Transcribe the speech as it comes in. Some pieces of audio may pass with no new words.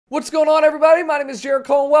What's going on, everybody? My name is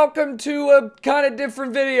JERICHO, and welcome to a kind of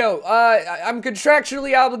different video. I'm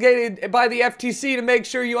contractually obligated by the FTC to make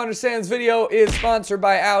sure you understand this video is sponsored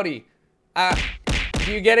by Audi.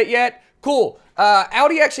 Do you get it yet? Cool.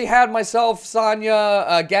 Audi actually had myself,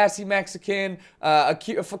 Sonya, Gassy Mexican, a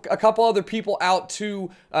couple other people out to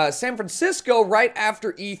San Francisco right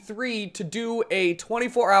after E3 to do a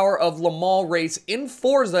 24-hour of LeMans race in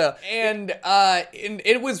Forza, and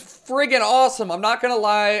it was friggin' awesome. I'm not gonna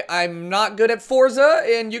lie, I'm not good at Forza,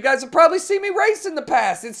 and you guys have probably seen me race in the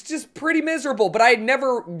past. It's just pretty miserable, but I had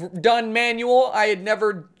never done manual. I had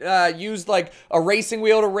never used like a racing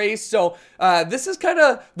wheel to race, so this is kind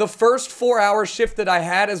of the first 4-hour shift that I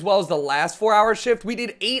had, as well as the last 4-hour shift. We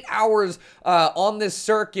did 8 hours on this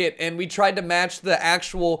circuit, and we tried to match the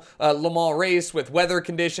actual Le Mans race with weather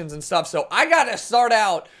conditions and stuff. So I got to start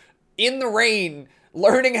out in the rain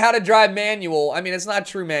learning how to drive manual. I mean, it's not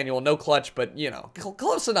true manual, no clutch, but, you know,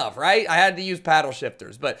 close enough, right? I had to use paddle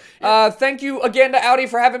shifters. But thank you again to Audi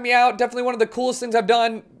for having me out. Definitely one of the coolest things I've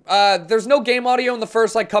done. There's no game audio in the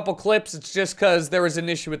first, like, couple clips. It's just because there was an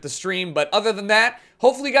issue with the stream. But other than that,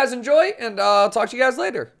 hopefully you guys enjoy, and I'll talk to you guys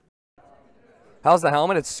later. How's the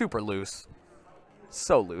helmet? It's super loose.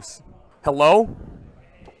 So loose. Hello?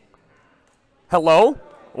 Hello?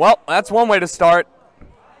 Well, that's one way to start.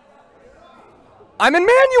 I'm in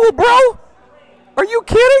manual, bro! Are you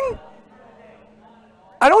kidding?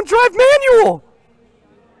 I don't drive manual!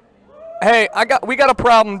 Hey, we got a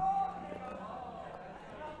problem.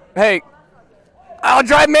 Hey, I'll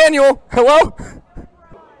drive manual. Hello?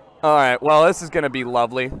 Alright, well, this is gonna be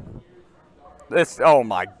lovely. Oh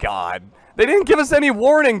my god. They didn't give us any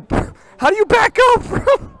warning. How do you back up, bro?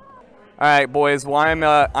 Alright, boys,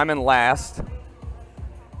 well, I'm in last.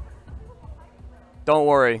 Don't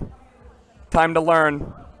worry. Time to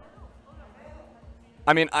learn.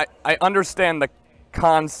 I mean, I understand the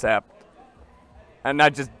concept. And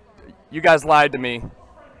you guys lied to me.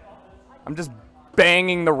 I'm just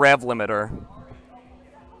banging the rev limiter.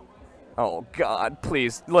 Oh, God,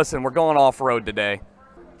 please. Listen, we're going off-road today.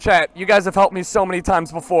 Chat, you guys have helped me so many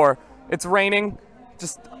times before. It's raining.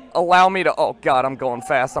 Just allow me to... Oh, God, I'm going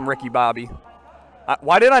fast. I'm Ricky Bobby.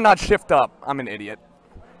 Why did I not shift up? I'm an idiot.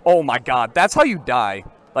 Oh, my God. That's how you die.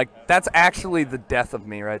 Like, that's actually the death of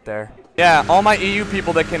me right there. Yeah, all my EU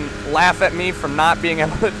people that can laugh at me for not being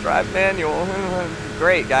able to drive manual.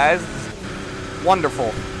 Great, guys.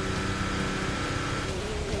 Wonderful.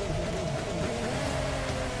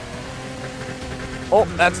 Oh,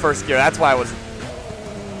 that's first gear. That's why I was...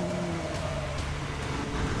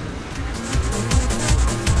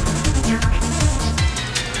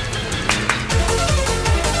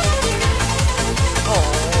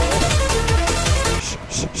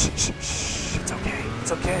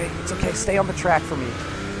 It's okay. Stay on the track for me.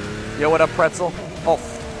 Yo, what up, Pretzel? Oh,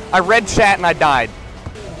 I read chat and I died.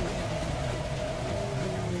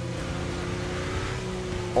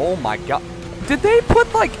 Oh my god. Did they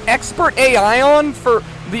put, like, expert AI on for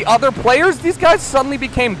the other players? These guys suddenly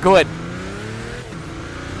became good.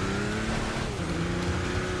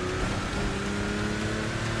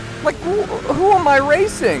 Like, who am I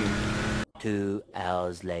racing? 2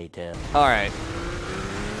 hours later. Alright.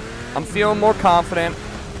 I'm feeling more confident.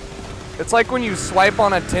 It's like when you swipe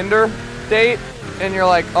on a Tinder date and you're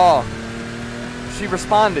like, oh, she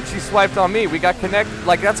responded. She swiped on me. We got connected.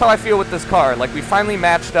 Like, that's how I feel with this car. Like, we finally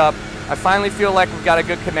matched up. I finally feel like we've got a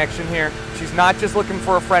good connection here. She's not just looking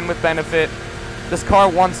for a friend with benefit. This car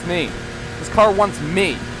wants me. This car wants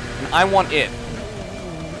me, and I want it.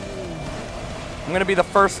 I'm going to be the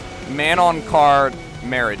first man-on-car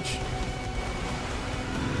marriage.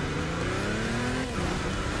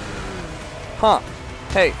 Huh.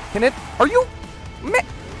 Hey, can it... Are you...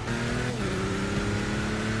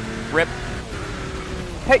 Rip.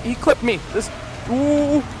 Hey, he clipped me. This...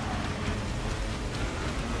 Ooh.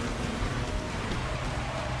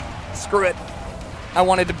 Screw it. I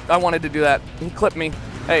wanted to do that. He clipped me.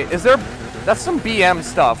 Hey, is there... That's some BM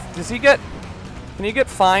stuff. Does he get... Can he get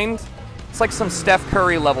fined? It's like some Steph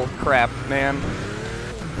Curry level crap, man.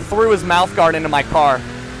 Threw his mouth guard into my car.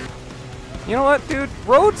 You know what, dude?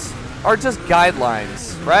 Roads are just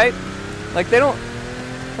guidelines, right? Like, they don't...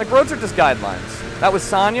 Like, roads are just guidelines. That was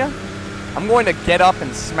Sonya. I'm going to get up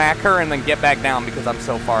and smack her and then get back down because I'm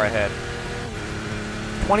so far ahead.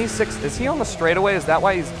 26... Is he on the straightaway? Is that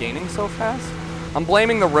why he's gaining so fast? I'm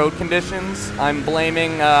blaming the road conditions. I'm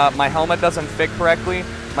blaming my helmet doesn't fit correctly.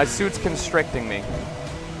 My suit's constricting me.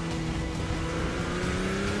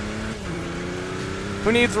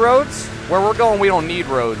 Who needs roads? Where we're going, we don't need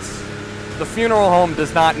roads. The funeral home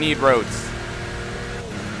does not need roads.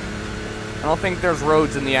 I don't think there's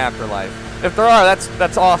roads in the afterlife. If there are,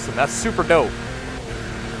 that's awesome. That's super dope.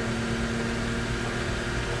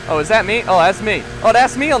 Oh, is that me? Oh, that's me. Oh,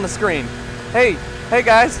 that's me on the screen. Hey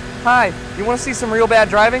guys. Hi. You want to see some real bad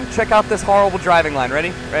driving? Check out this horrible driving line.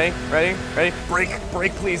 Ready? Ready? Brake,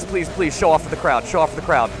 please. Show off for the crowd.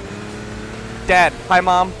 Dad. Hi,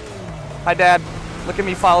 Mom. Hi, Dad. Look at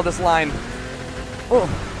me follow this line.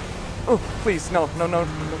 Oh, please, no.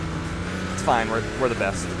 It's fine. We're the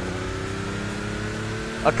best.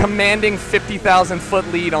 A commanding 50,000 foot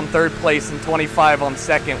lead on third place and 25 on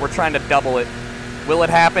second. We're trying to double it. Will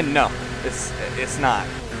it happen? No, it's not.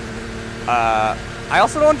 I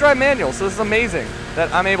also don't drive manual, so this is amazing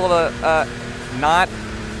that I'm able to not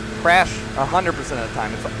crash 100% of the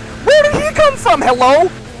time. Where did he come from? Hello?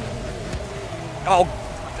 Oh,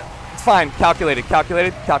 it's fine. Calculated.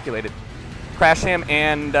 Crash him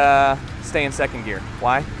and stay in second gear.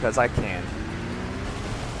 Why? Because I can.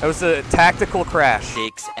 It was a tactical crash.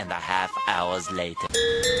 6.5 hours later.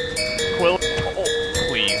 Quill. Oh,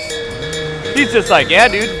 please. He's just like, yeah,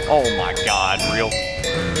 dude. Oh my God, real.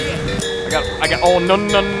 I got. Oh no.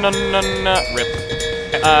 Rip.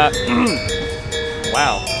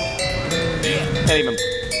 Wow. Can't even.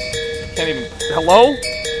 Hello?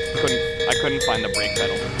 I couldn't find the brake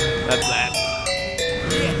pedal. That's that.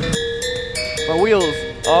 My wheels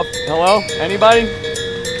off. Hello? Anybody?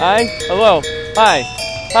 Hi? Hello? Hi?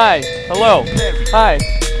 Hello? Hi?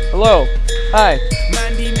 Hello? Hi?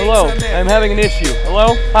 Hello? I'm having an issue.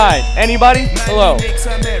 Hello? Hi? Anybody? Hello?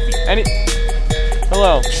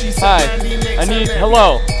 Hello? Hi? I need.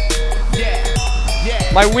 Hello?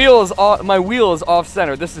 My wheel is off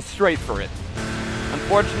center. This is straight for it.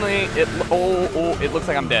 Unfortunately, it looks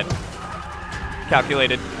like I'm dead.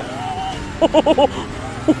 Calculated.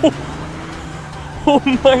 Oh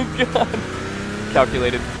my God.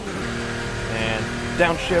 Calculated. And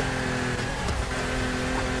downshift.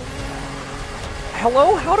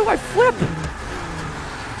 Hello? How do I flip?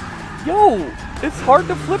 Yo, it's hard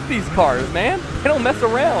to flip these cars, man. They don't mess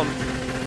around.